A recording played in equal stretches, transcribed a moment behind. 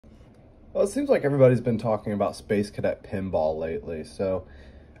Well, it seems like everybody's been talking about Space Cadet Pinball lately, so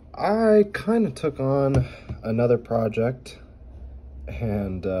I kind of took on another project,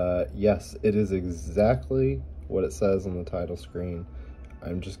 and yes, it is exactly what it says on the title screen.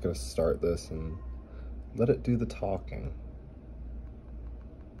 I'm just going to start this and let it do the talking.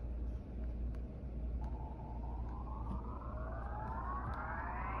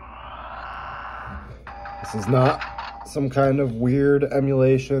 This is not some kind of weird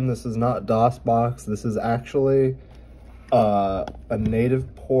emulation. This is not DOSBox. This is actually a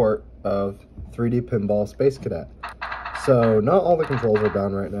native port of 3D Pinball Space Cadet. So not all the controls are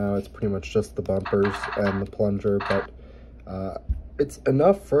down right now. It's pretty much just the bumpers and the plunger, but it's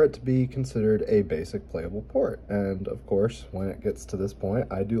enough for it to be considered a basic playable port. And of course, when it gets to this point,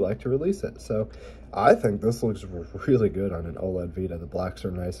 I do like to release it. So I think this looks really good on an OLED Vita. The blacks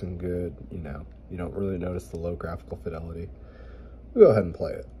are nice and good. You know, you don't really notice the low graphical fidelity. We'll go ahead and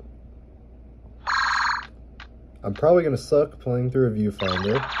play it. I'm probably going to suck playing through a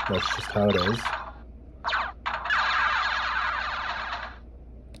viewfinder. That's just how it is.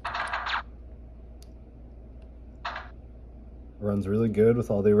 Runs really good with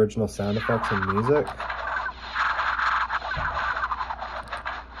all the original sound effects and music.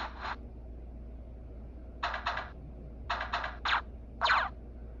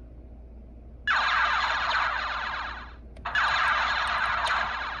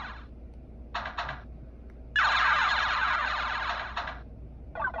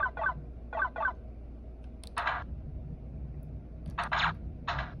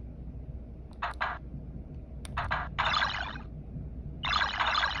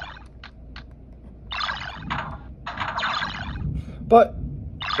 But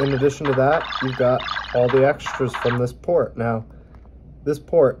in addition to that, you've got all the extras from this port. Now, this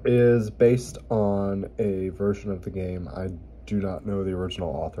port is based on a version of the game. I do not know the original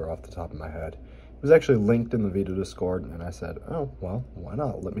author off the top of my head. It was actually linked in the Vita Discord, and I said, oh, well, why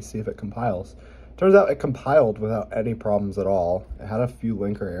not? Let me see if it compiles. Turns out it compiled without any problems at all. It had a few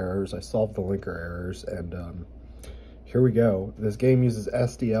linker errors. I solved the linker errors, and here we go. This game uses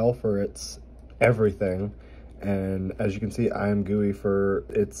SDL for its everything. And as you can see, I am GUI for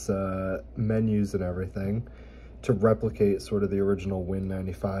its menus and everything to replicate sort of the original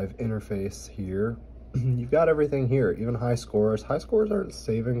Win95 interface here. You've got everything here, even high scores. High scores aren't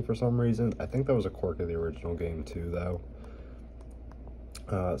saving for some reason. I think that was a quirk of the original game too, though.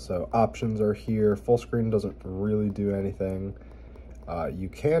 So options are here. Full screen doesn't really do anything. You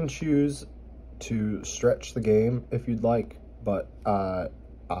can choose to stretch the game if you'd like, but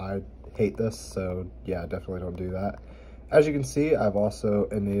I hate this, so yeah, definitely don't do that. As you can see, I've also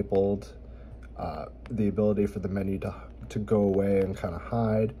enabled the ability for the menu to go away and kind of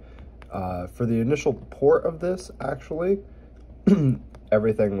hide. For the initial port of this, actually,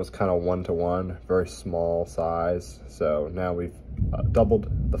 everything was kind of one-to-one, very small size. So now we've doubled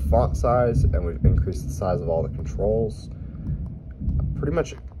the font size and we've increased the size of all the controls. Pretty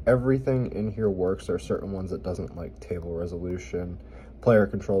much everything in here works. There are certain ones that doesn't, like table resolution. Player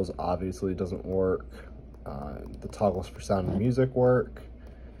controls obviously doesn't work. The toggles for sound and music work.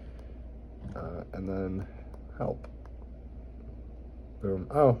 And then help. Boom.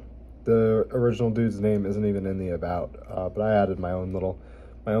 Oh, the original dude's name isn't even in the about, but I added my own little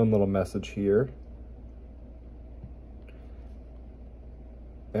message here.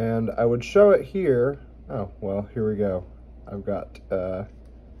 And I would show it here. Oh, well, here we go. I've got the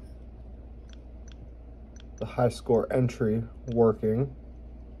high score entry working.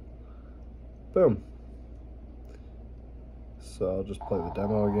 Boom. So I'll just play the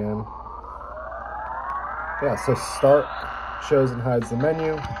demo again. Yeah, so start shows and hides the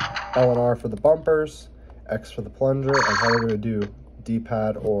menu, L and R for the bumpers, X for the plunger, and how we're going to do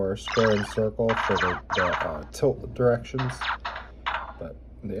D-pad or square and circle for the tilt directions. But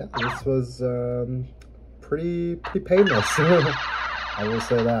yeah, this was pretty painless. I will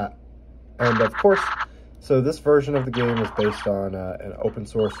say that. And of course, so this version of the game is based on an open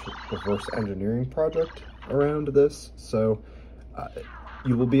source reverse engineering project around this. So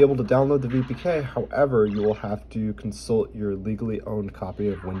you will be able to download the VPK. However, you will have to consult your legally owned copy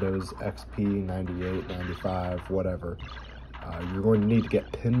of Windows XP 98, 95, whatever. You're going to need to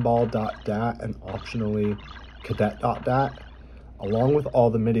get pinball.dat and optionally cadet.dat. Along with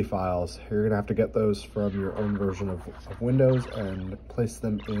all the MIDI files, you're going to have to get those from your own version of Windows and place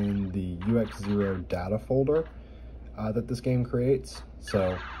them in the UX0 data folder that this game creates.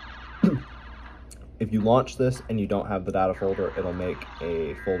 So if you launch this and you don't have the data folder, it'll make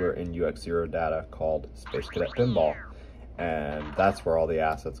a folder in UX0 data called Space Cadet Pinball. And that's where all the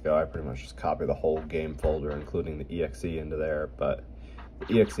assets go. I pretty much just copy the whole game folder, including the EXE, into there. But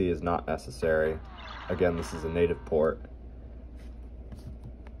The EXE is not necessary. Again, this is a native port,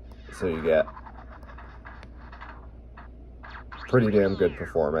 so you get pretty damn good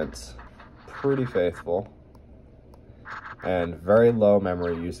performance, pretty faithful, and very low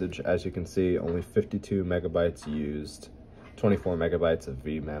memory usage. As you can see, only 52 megabytes used, 24 megabytes of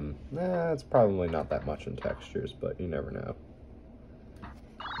VMem. It's probably not that much in textures, but you never know.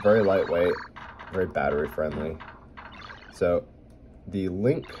 Very lightweight, very battery friendly. So the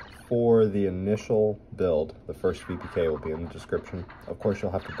link for the initial build, the first VPK, will be in the description. Of course,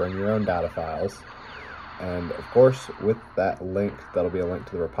 you'll have to bring your own data files. And of course, with that link, that'll be a link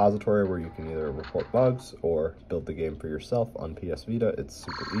to the repository where you can either report bugs or build the game for yourself on PS Vita. It's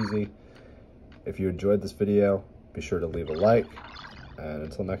super easy. If you enjoyed this video, be sure to leave a like. And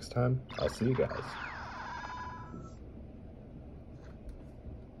until next time, I'll see you guys.